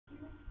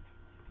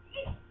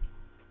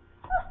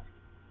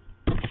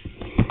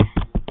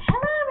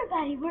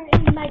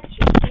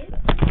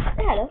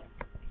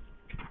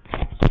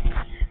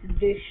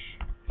This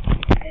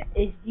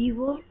is the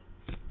one,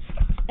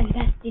 and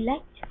that's the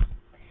light,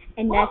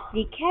 and that's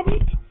the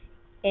cabinet,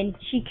 and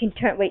she can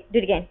turn. Wait, do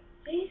it again.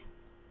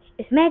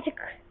 It's magic.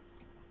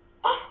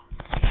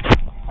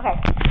 Okay,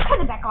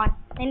 turn it back on.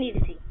 I need to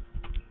see.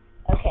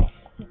 Okay,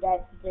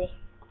 that's the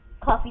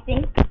coffee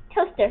thing.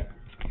 Toaster.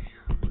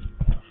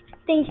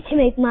 Things to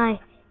make my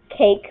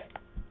cake.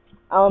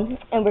 And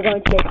we're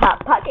going to make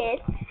hot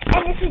pockets.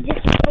 And this is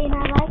just a day in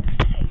my life.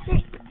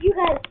 You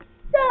guys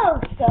so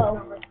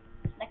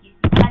lucky.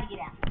 Gotta get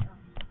out.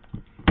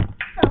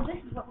 So this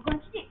is what we're going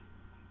to do.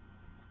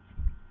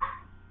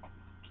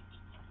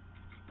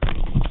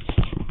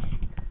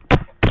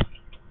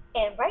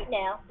 And right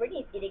now,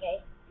 Brittney's eating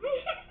a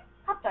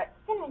Pop-Tart.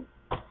 Cinnamon.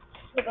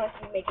 We're going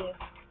to be making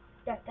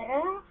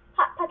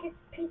Hot Pockets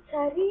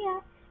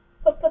Pizzeria.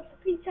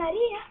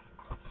 Pizzeria.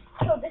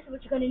 So this is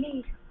what you're going to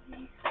need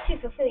to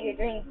fulfill your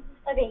dream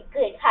of a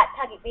good Hot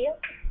Pocket meal.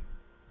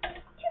 2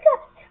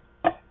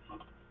 cups.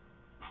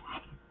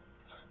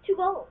 2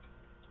 bowls.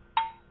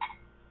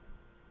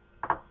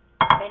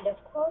 And of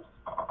course,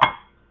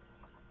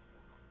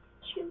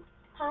 2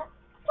 Hot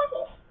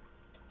Pockets.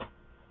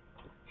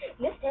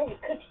 This says it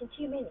cooks in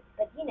 2 minutes,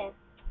 but you know,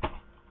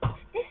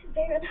 this is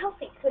very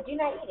unhealthy, so do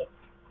not eat it.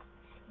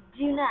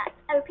 Do not.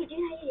 I repeat, do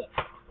not eat it.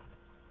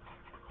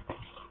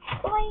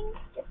 Boing.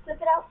 Just flip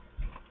it out.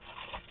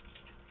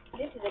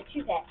 This is a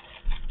 2-pack.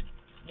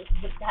 This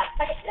is the Hot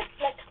Pocket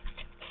looks like.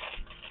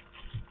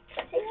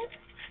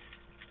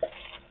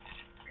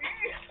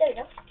 There we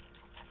go.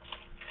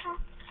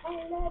 I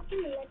love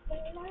you like I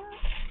love.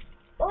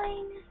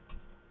 Boing.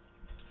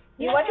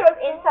 You want yours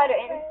inside or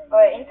in,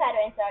 or inside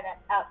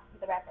out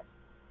the wrapper?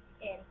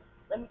 In.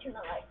 Let me turn the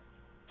light.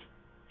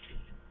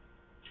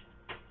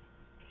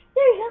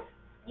 There you go.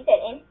 You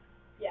said in?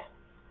 Yeah.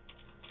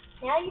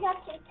 Now you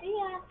got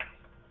pizzeria.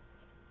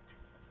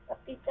 A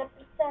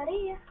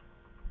pizzeria.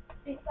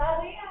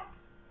 Pizzeria.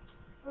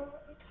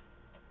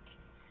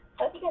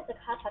 Hope you guys look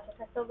hot pockets.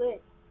 That's so good.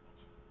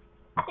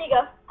 There you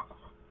go.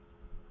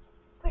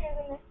 Put it in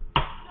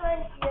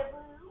there.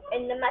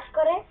 And the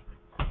mascara.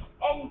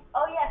 And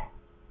oh yeah.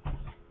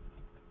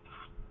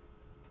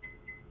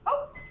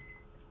 Oh.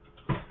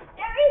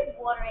 There is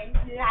water in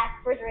the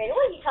refrigerator.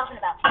 What are you talking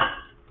about?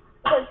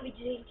 We're going to be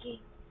drinking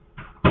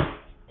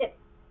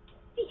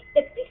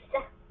the pizza.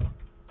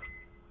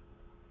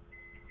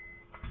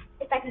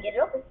 If I can get it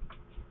open.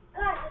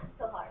 God, this is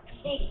so hard.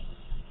 Big.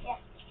 Yeah,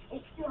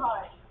 it's too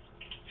hard.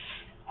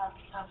 I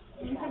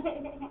didn't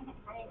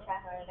try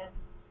hard enough.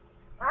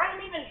 I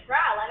didn't even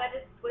try. Like, I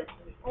just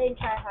twisted it. I didn't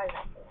try hard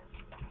enough for that.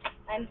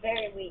 I'm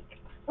very weak.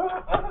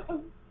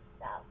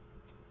 Stop.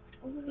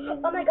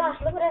 Oh my gosh,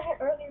 look what I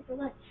had earlier for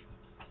lunch.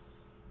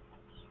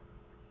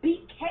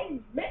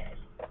 BK mess.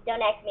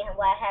 Don't ask me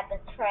why I have the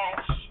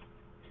trash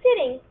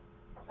sitting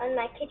on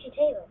my kitchen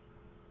table.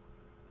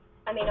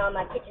 I mean, on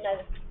my kitchen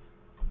oven.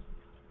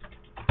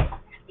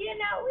 You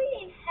know,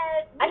 we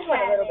haven't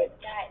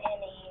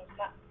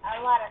got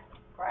a lot of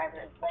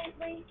subscribers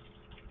lately.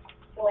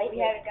 We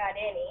haven't got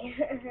any.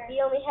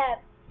 We only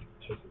have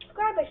 2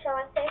 subscribers, shall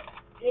I say?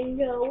 And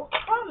no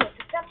comments,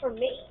 except for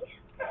me.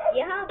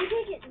 Yeah, we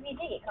did get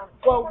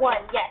comments. Well,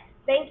 1, yes.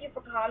 Thank you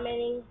for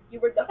commenting. You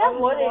were the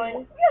only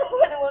one. We have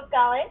more than 1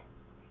 comment.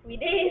 We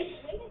did.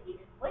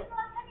 When's the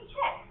last time you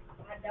checked?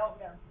 I don't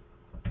know.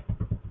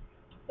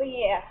 But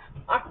yeah,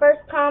 our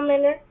first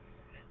commenter.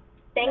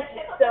 Thank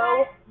you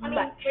so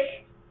much.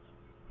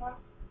 Huh?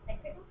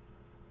 Like pickles?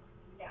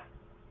 No.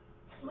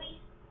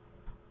 Sweet.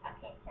 I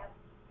can't tell.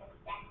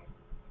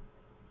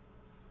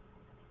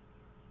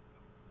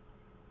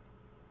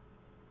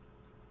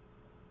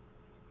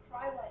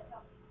 Try one.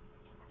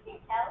 I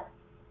can't tell.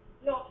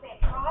 No, I can't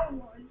try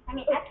one. I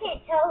mean, I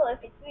can't tell if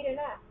it's sweet or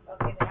not.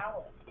 Okay, then I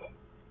will.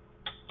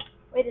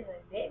 Wait, is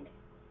it big?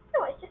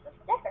 No, it's just a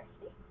stacker.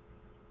 See?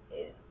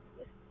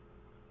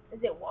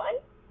 Is it 1?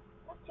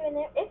 What's 2 in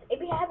there?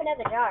 We have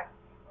another jar.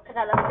 Because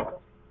I love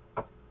pickles.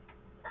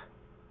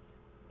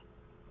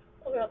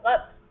 Look at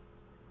that.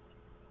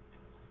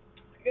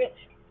 Good.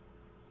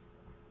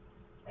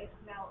 I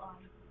smell,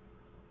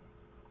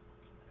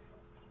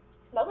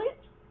 smell it?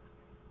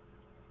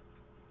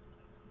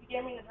 You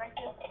dare me to drink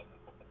this?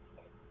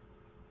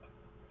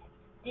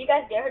 Do you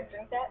guys dare her to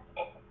drink that?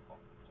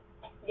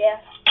 Yeah.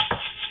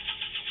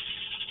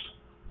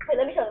 Wait,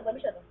 let me show them.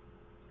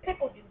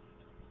 Pickle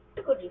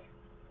juice.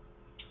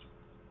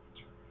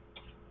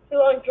 Who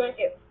won't drink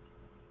it?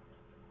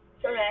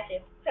 Turn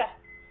acid. Yeah.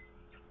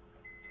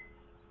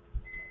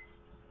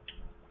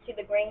 See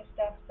the green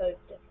stuff, so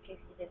just in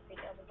case you didn't think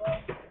that was well.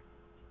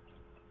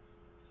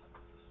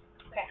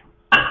 Okay.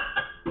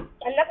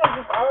 I'm not gonna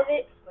drink all of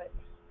it, but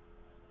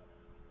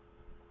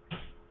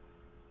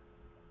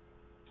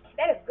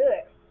that is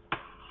good.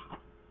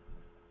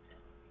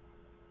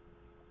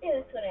 Yeah,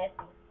 this one has.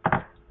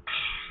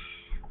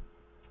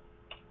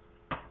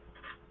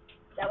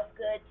 That was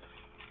good.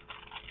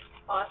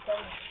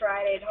 Awesome. Try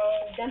it at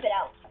home. Dump it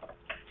out.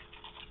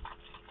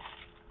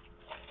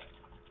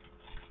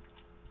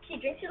 She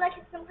drinks it like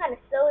it's some kind of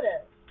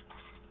soda.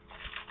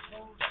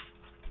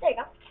 There you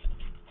go.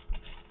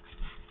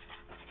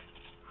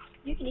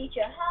 can eat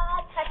your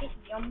hot pockets.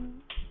 Yum.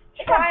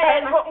 Try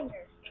it at home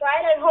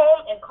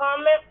and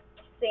comment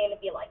saying if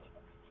you like it.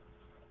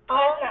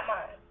 That's not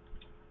mine.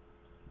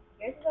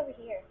 Yours is over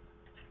here.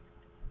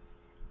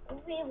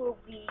 We will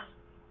be.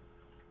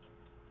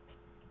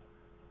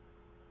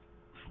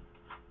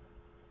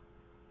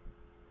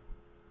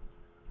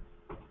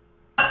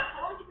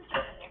 How long did you put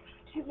yours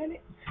in there? 2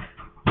 minutes.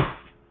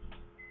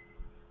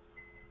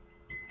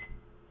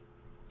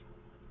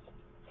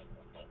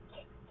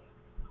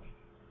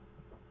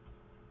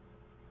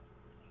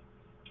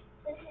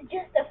 This is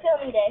just a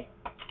filming day.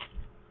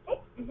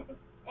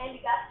 And we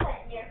got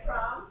sent here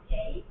from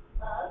J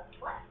Love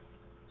what?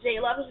 J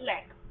Love's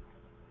neck.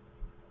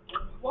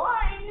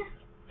 Wine.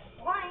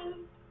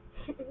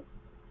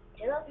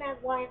 J Love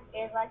Mac Wine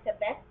is like the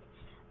best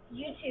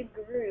YouTube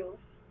guru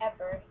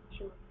ever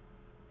to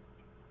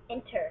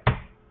enter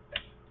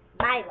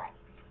my life.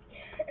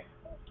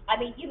 I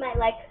mean, you might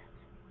like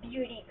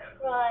Beauty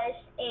Crush,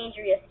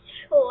 Andrea's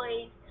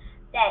Choice,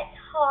 That's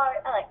Hard.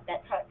 I like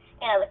That's Hard,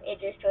 and I like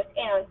Andrea's Choice,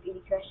 and I like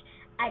Beauty Crush.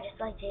 I just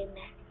like J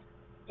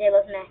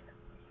Love Mac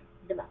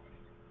the most.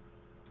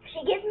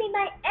 She gives me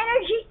my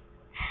energy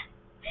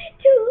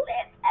to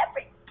live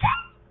every day.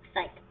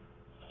 Like,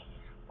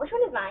 which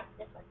one is mine?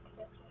 This one.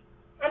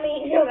 I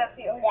mean, no, that's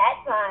yours.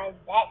 That's mine.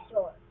 That's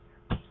yours.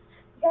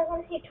 You guys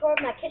want to see a tour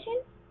of my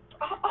kitchen?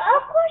 Of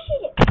course you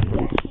do.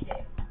 Yes, you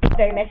do.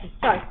 Very messy.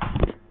 Sorry.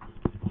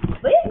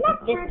 But it's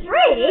not the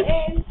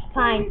fridge.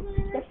 Fine.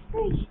 The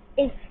fridge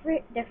is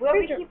the Where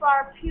we fridge. keep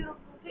our beautiful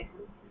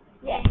pickles.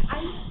 Yes.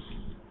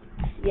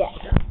 Yes.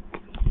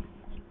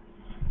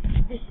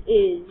 This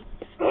is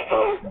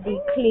the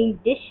clean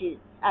dishes.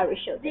 I will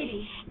show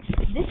them.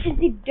 This is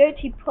the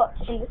dirty pot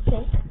in the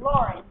sink.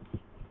 Lauren.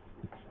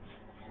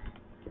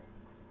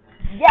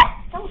 Yes.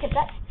 Don't look at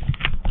that.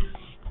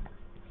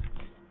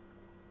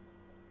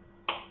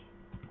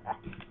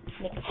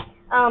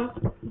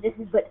 This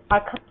is what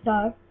our cups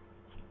are.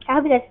 How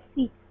did I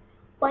see?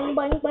 Boing,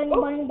 boing, boing,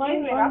 boing,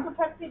 boing, boing.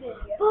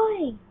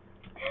 Boing.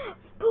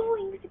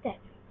 Boing. Look at that.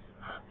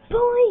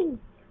 Boing.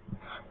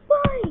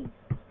 Boing.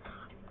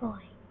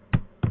 Boing.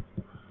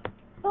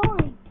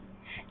 Boing.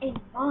 And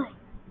boing.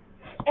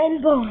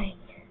 And boing.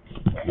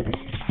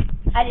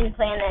 I didn't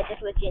plan that,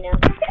 just let you know.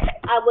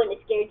 I wouldn't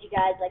have scared you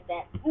guys like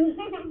that.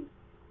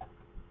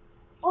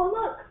 Oh,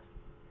 look.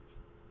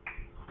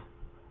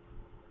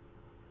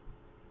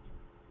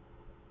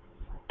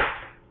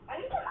 I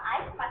need some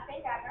ice on my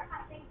finger. I burnt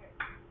my finger.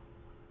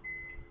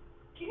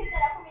 Can you get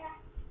that up for me now?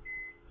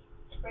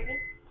 Brittney?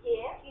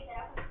 Yeah? Can you get that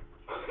up for me?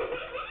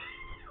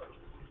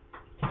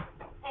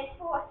 And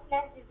for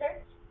snack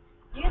desserts,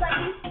 do you like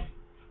these?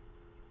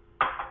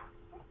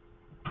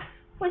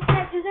 For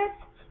snack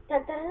desserts?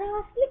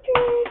 Da-da-da,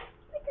 Snickers.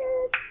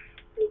 Snickers.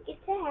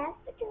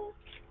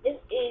 This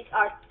is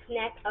our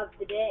snack of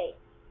the day.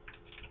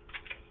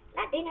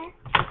 Not dinner.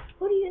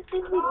 Who do you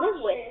think we live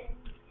with?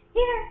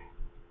 Here.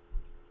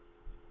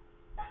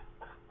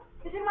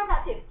 This is my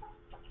hot too.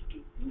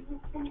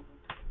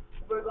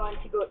 We're going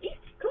to go eat.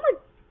 Come on.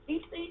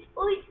 Eat.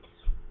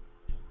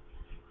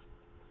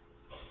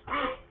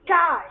 Ah,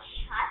 gosh.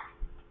 Hot?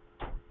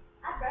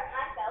 I burnt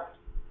myself.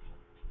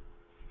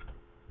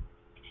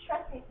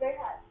 Trust me, it's very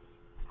hot.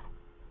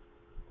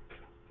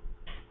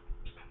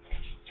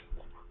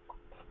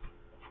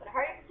 But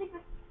hurry up and take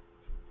this.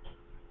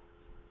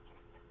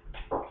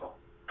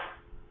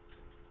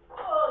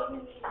 Oh, you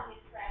need to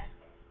get trash.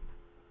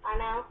 I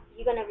know.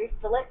 You gonna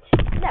refill it?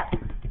 No.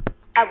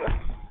 I will.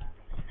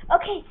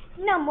 Okay,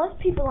 most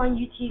people on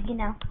YouTube,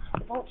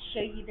 won't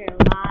show you their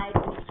lives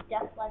and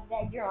stuff like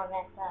that. You're on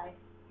that side.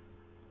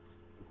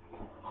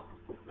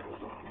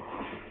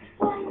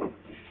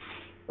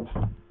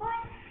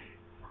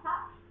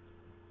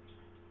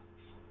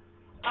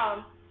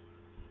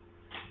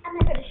 I'm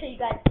not gonna show you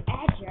guys the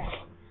address,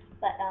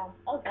 but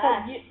oh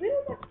gosh. We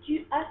don't have to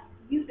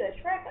use the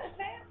track us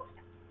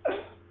now.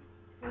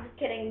 I'm just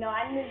kidding. No,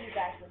 I knew you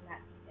guys would not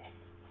do that.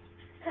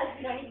 Because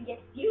we don't even get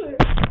viewers.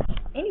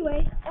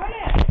 Anyway. Oh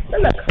yeah. But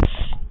look.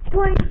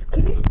 Boy,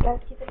 can you guys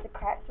keep it the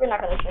cracks? We're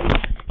not gonna show you.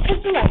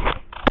 Just the like.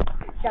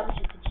 That was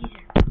just a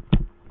teaser.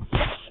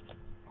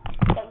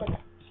 But look.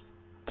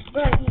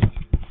 Bro, eat.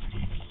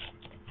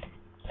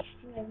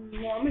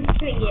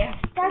 Yeah.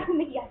 That's gonna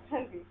make you guys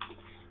hungry.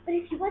 But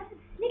if you want some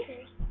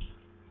Snickers,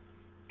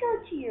 go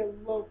to your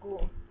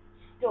local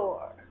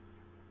store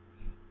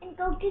and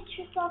go get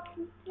yourself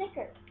some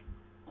Snickers.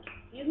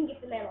 You can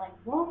get them at like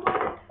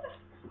Walmart,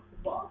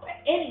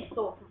 any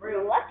store for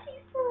real.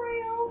 Lucky's for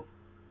real.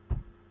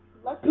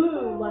 Lucky's Good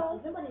for real. Lucky.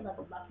 Somebody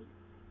loves Lucky.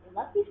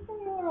 Lucky's for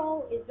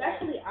real.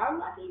 Especially our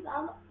Lucky's.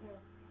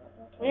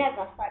 We're not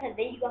gonna start because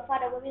then you're gonna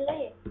find out where we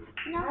live.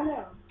 I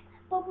know.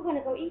 But we're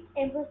gonna go eat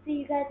and we'll see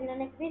you guys in the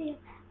next video.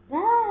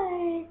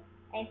 Bye.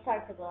 And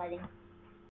sorry for the lighting.